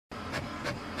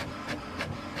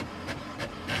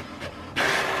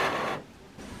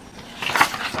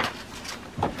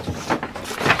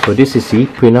So this is the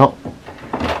printout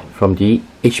from the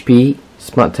HP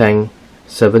SmartTank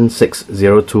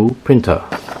 7602 printer.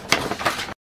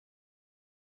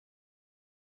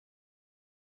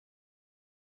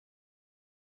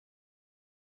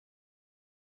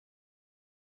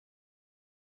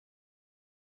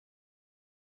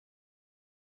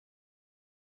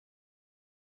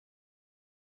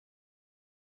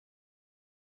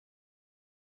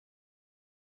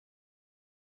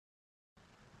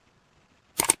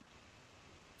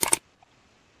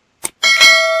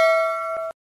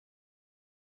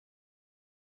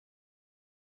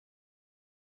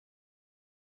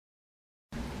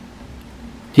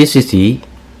 This is the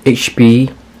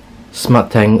HP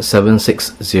SmartTank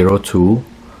 7602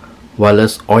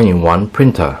 wireless all-in-one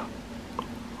printer.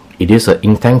 It is an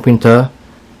ink tank printer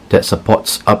that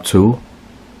supports up to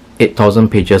 8,000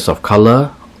 pages of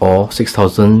color or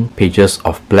 6,000 pages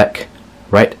of black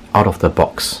right out of the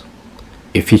box.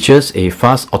 It features a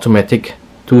fast automatic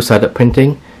two-sided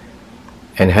printing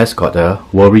and has got a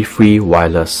worry-free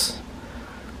wireless.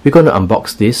 We're going to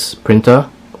unbox this printer,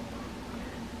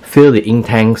 fill the ink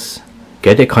tanks,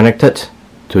 get it connected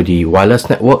to the wireless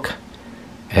network,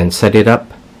 and set it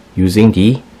up using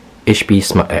the HP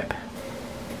Smart app.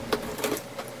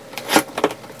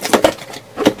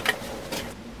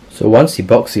 So once the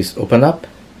box is opened up,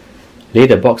 lay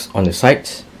the box on the side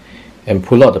and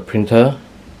pull out the printer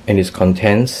and its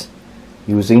contents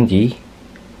using the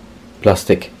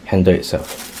plastic handle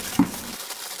itself.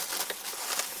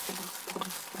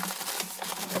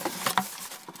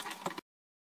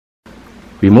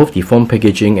 Remove the foam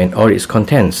packaging and all its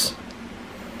contents.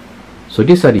 So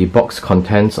these are the box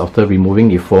contents after removing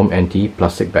the foam and the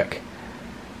plastic bag.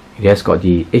 It has got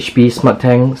the HP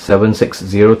SmartTank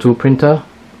 7602 printer.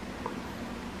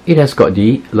 It has got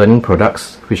the learning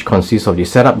products, which consists of the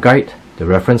setup guide, the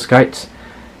reference guides,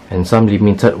 and some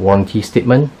limited warranty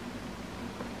statement.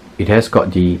 It has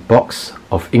got the box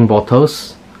of ink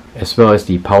bottles, as well as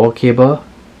the power cable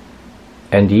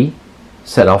and the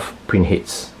set of print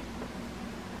heads.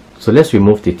 So let's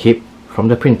remove the tape from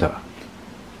the printer.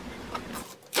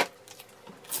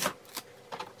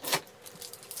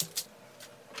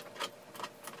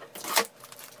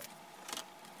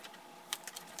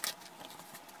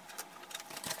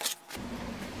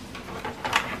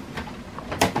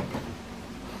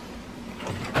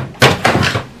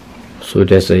 So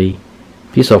there's a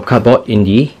piece of cardboard in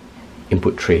the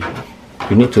input tray.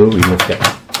 We need to remove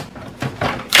that.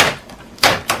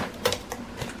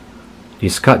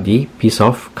 Discard the piece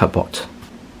of cardboard.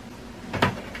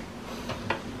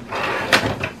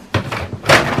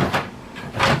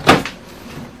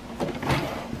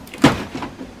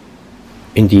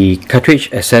 In the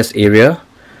cartridge access area,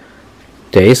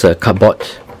 there is a cardboard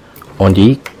on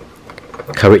the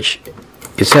cartridge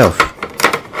itself.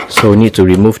 So we need to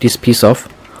remove this piece of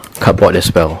cardboard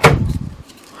as well.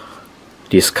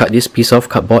 Discard this piece of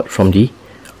cardboard from the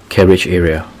cartridge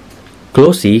area.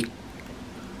 Close the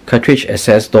cartridge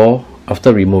access door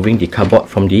after removing the cardboard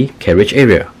from the cartridge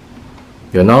area.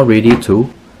 You're now ready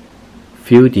to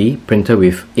fill the printer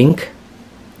with ink,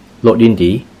 load in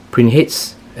the print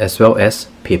heads as well as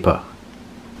paper.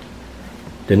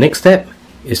 The next step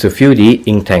is to fill the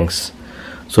ink tanks.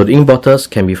 So the ink bottles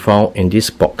can be found in this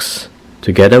box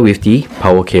together with the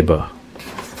power cable.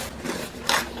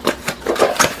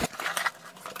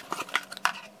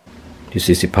 This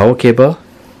is the power cable,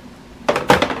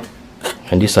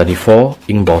 and these are the 4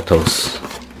 ink bottles.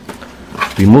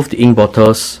 Remove the ink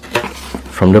bottles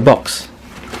from the box.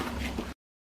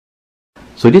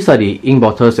 So these are the ink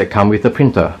bottles that come with the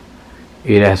printer.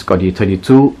 It has got the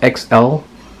 32XL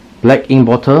black ink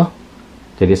bottle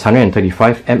that is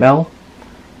 135 ml,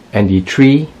 and the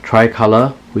 3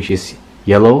 tricolor, which is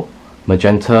yellow,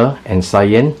 magenta and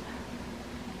cyan,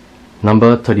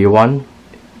 number 31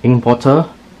 ink bottle,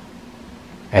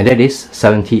 and that is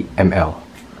 70 ml.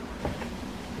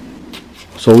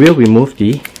 So we'll remove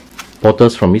the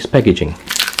bottles from its packaging.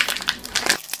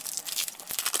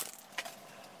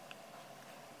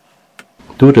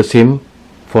 Do the same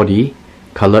for the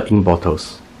color ink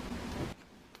bottles.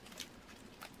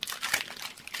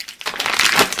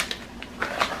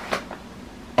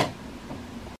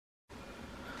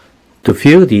 To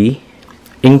fill the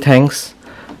ink tanks,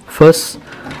 first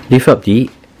lift up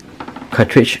the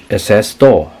cartridge access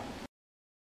door.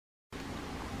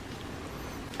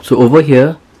 So over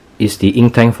here is the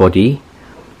ink tank for the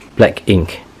black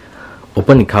ink.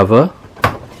 Open the cover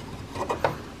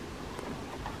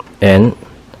and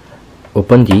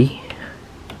open the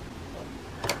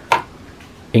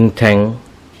ink tank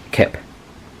cap.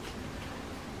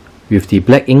 With the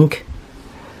black ink,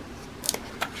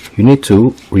 you need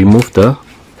to remove the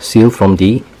seal from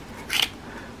the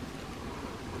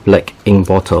black ink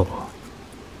bottle.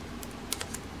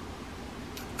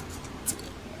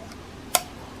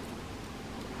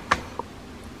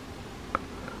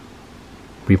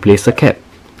 Replace the cap.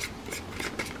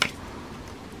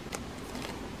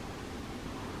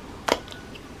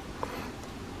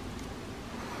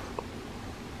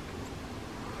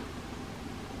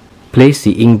 Place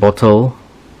the ink bottle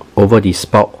over the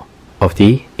spout of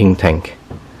the ink tank.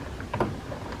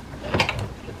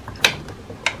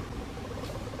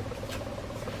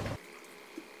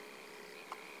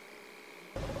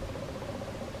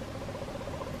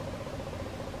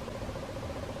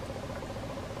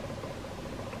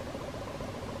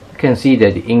 You can see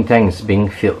that the ink tank is being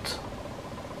filled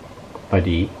by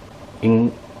the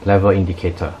ink level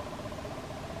indicator.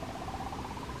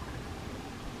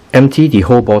 Empty the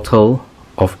whole bottle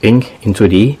of ink into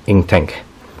the ink tank.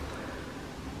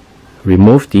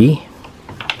 Remove the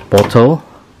bottle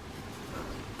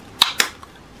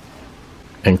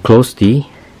and close the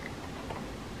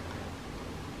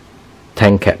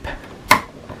tank cap.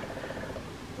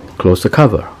 Close the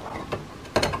cover.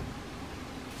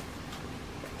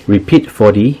 Repeat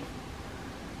for the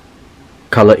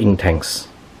color ink tanks.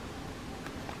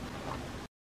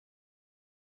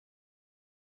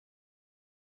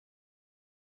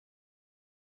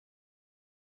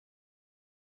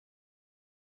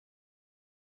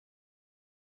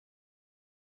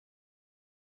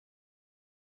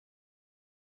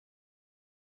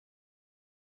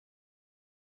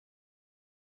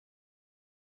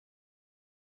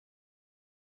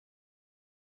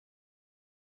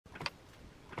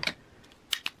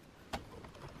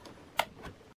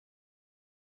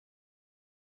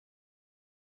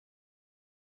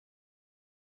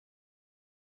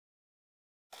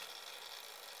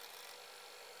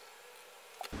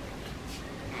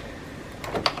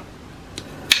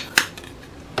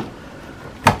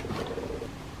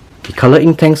 The color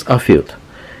ink tanks are filled.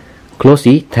 Close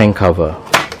the tank cover.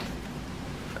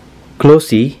 Close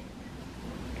the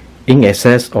ink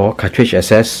access or cartridge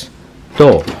access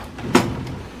door.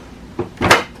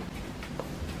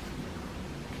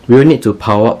 We will need to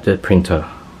power up the printer.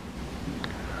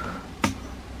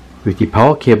 With the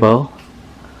power cable,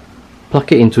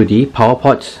 plug it into the power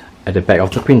port at the back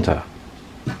of the printer.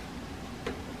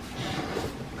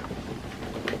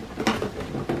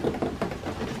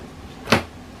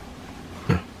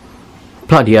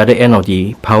 Plug the other end of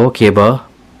the power cable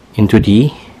into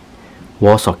the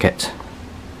wall socket.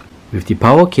 With the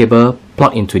power cable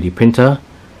plugged into the printer,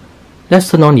 let's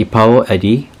turn on the power at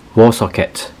the wall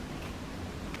socket.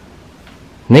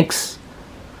 Next,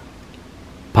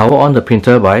 power on the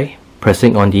printer by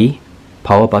pressing on the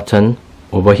power button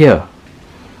over here.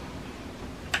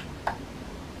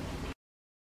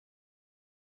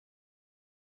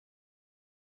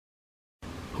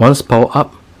 Once power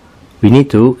up, we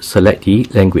need to select the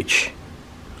language.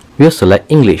 We'll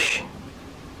select English.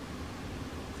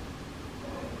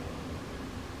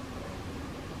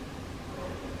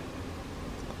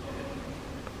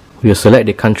 We'll select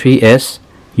the country as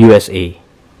USA.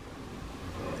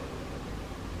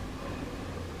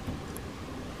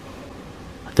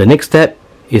 The next step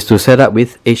is to set up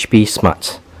with HP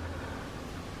Smart.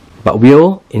 But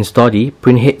we'll install the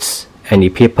printheads and the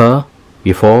paper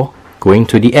before going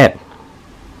to the app.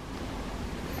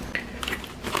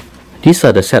 These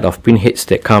are the set of printheads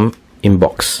that come in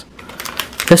box.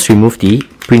 Let's remove the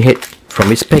printhead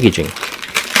from its packaging.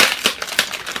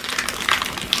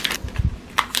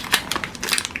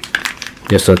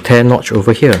 There's a tear notch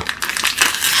over here.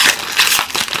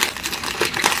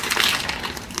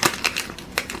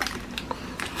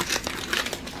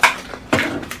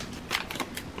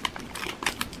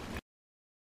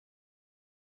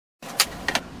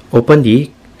 Open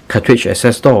the cartridge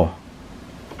access door.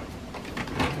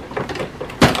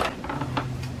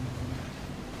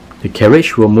 The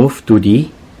carriage will move to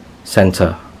the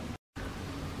center.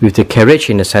 With the carriage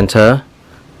in the center,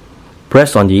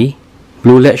 press on the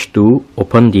blue latch to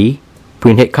open the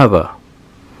printhead cover.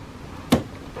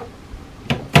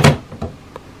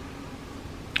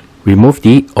 Remove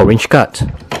the orange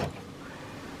card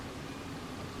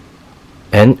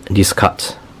and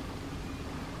discard.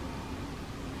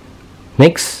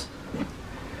 Next,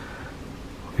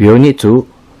 we will need to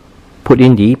put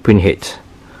in the printhead.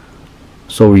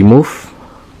 So remove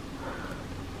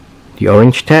the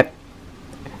orange tab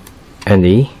and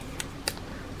the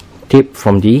tip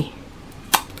from the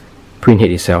printhead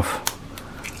itself.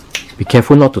 Be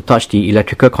careful not to touch the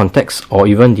electrical contacts or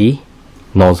even the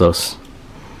nozzles.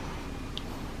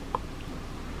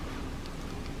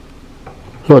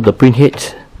 Load the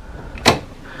printhead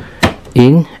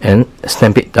in and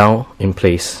snap it down in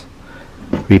place.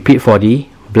 Repeat for the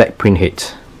black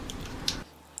printhead.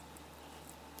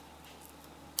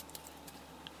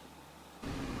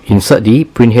 Insert the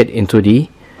printhead into the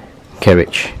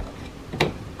carriage.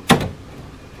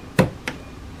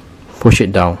 Push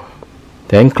it down.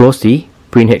 Then close the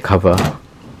printhead cover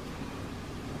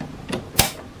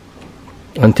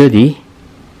until the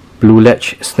blue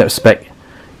latch snaps back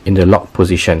in the lock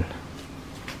position.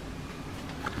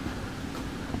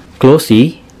 Close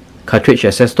the cartridge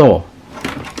access door.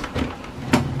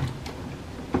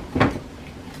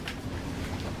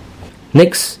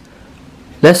 Next,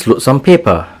 let's load some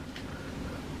paper.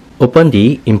 Open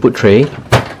the input tray.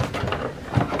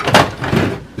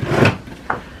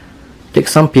 Take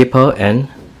some paper and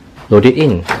load it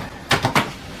in.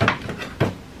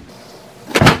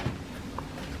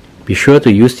 Be sure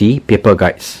to use the paper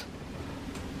guides.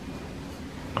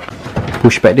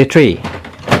 Push back the tray.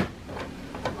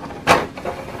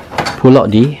 Pull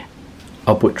out the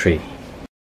output tray.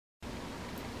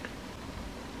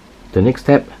 The next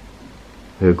step,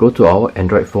 we'll go to our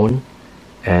Android phone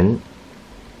and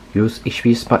use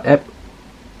HP Smart App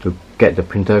to get the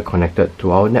printer connected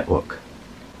to our network.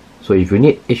 So if you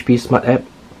need HP Smart App,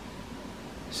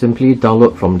 simply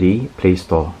download from the Play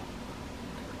Store.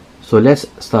 So let's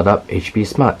start up HP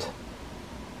Smart.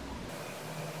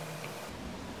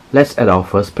 Let's add our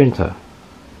first printer.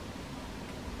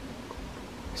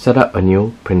 Set up a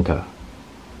new printer.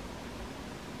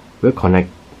 We'll connect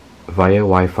via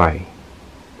Wi-Fi.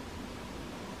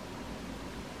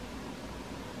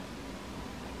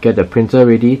 Get the printer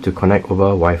ready to connect over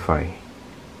Wi-Fi.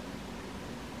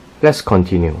 Let's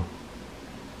continue.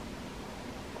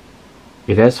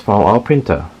 It has found our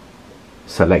printer.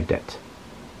 Select that.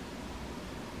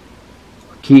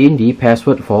 Key in the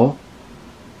password for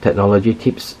Technology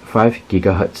Tips 5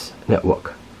 GHz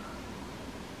network.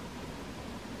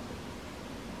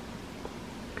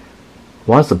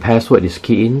 Once the password is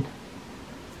keyed in,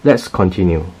 let's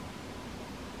continue.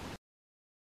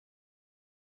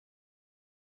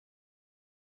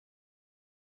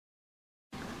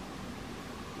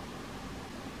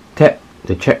 Tap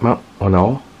the check mark on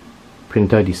our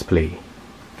printer display.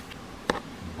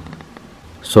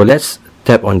 So let's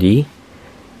tap on the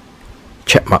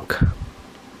check mark.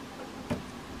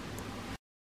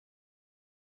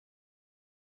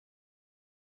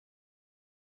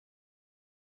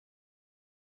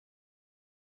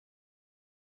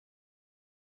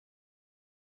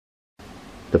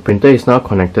 The printer is now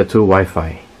connected to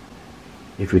Wi-Fi.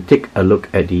 If you take a look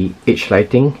at the edge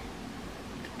lighting,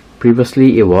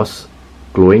 previously it was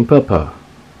glowing purple.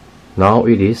 Now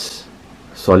it is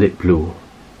solid blue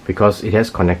because it has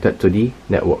connected to the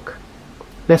network.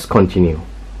 Let's continue.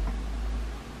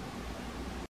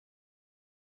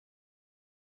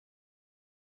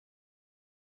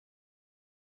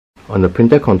 On the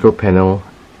printer control panel,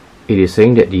 it is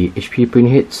saying that the HP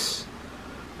printheads,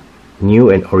 new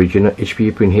and original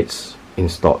HP printheads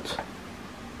installed.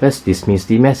 Let's dismiss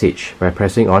the message by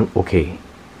pressing on OK.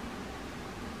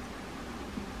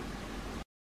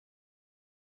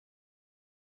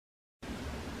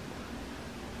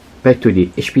 Back to the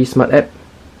HP Smart App.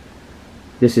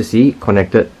 This is the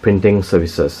connected printing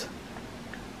services.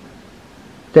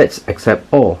 Let's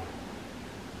accept all.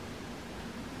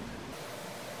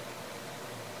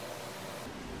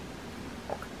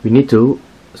 We need to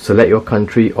select your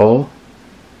country or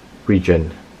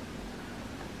region.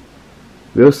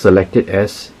 We'll select it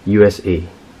as USA.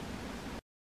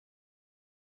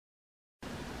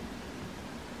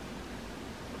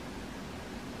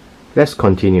 Let's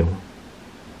continue.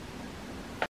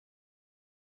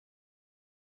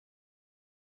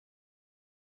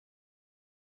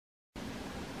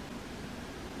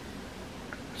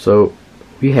 So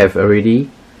we have already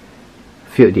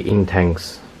filled the ink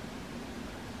tanks,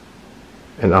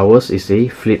 and ours is a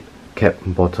flip cap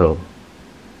bottle.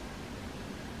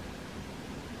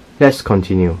 Let's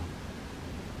continue.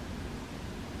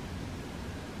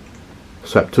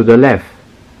 Swipe to the left.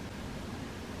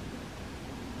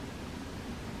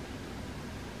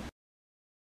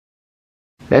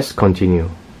 Let's continue.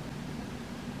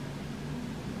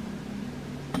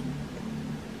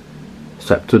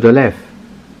 Swipe to the left.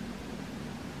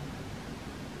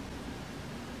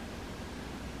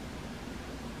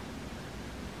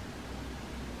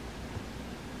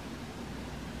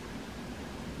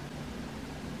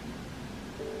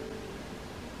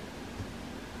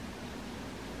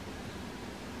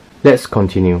 Let's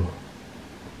continue.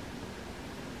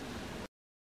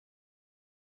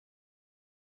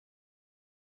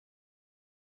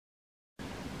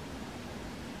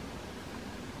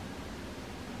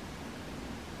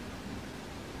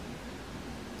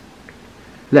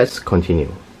 Let's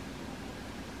continue.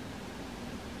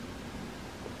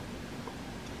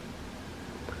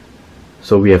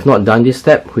 So we have not done this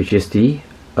step, which is the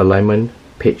alignment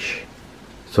page.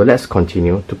 So let's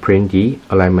continue to print the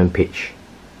alignment page.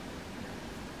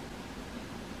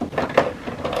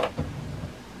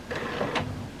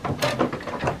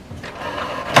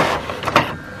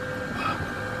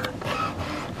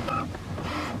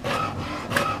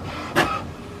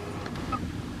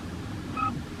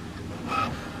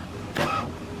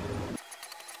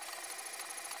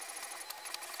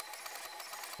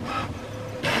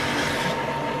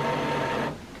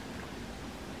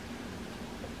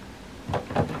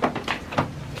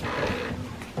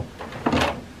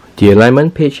 The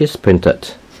alignment page is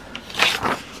printed.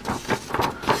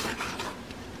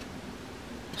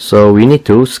 So we need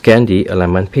to scan the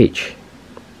alignment page.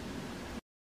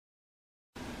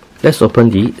 Let's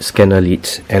open the scanner lid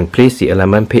and place the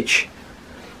alignment page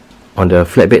on the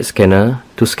flatbed scanner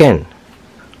to scan.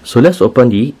 So let's open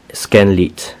the scan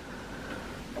lid.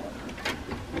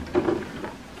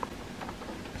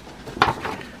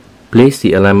 Place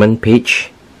the alignment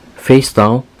page face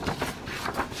down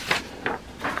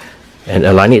and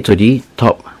align it to the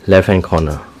top left hand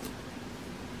corner.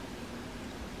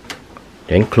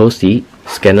 Then close the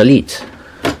scanner lid.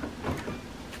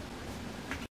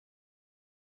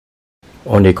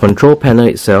 On the control panel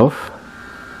itself,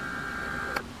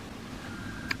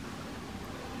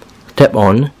 tap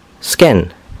on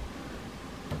Scan.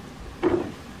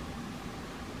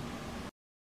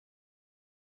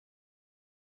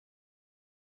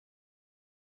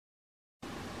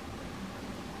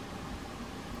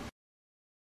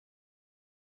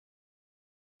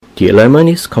 The alignment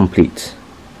is complete.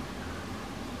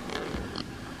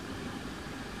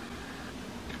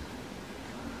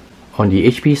 On the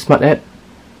HP Smart app,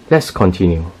 let's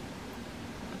continue.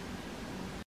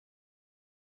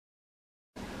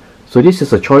 So this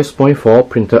is a choice point for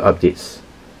printer updates.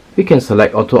 We can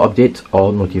select auto update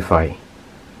or notify.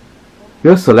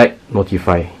 We'll select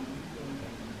notify.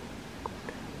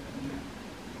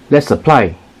 Let's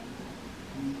apply.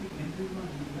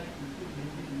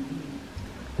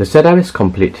 The setup is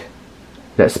complete.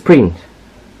 Let's print.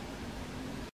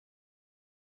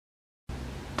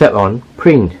 Tap on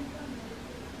Print.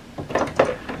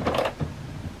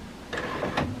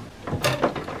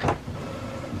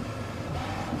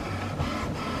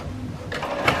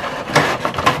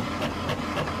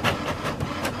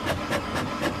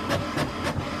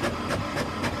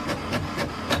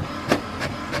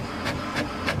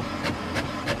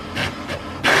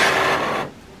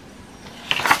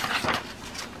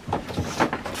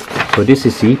 So this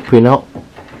is the printout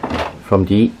from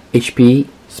the HP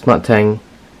SmartTank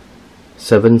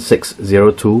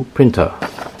 7602 printer.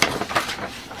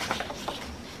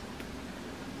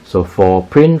 So for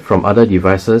print from other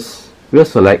devices, we'll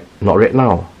select Not Right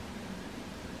Now.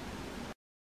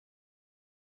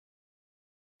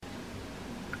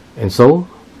 And so,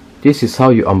 this is how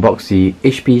you unbox the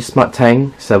HP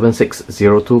SmartTank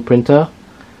 7602 printer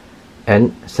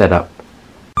and setup.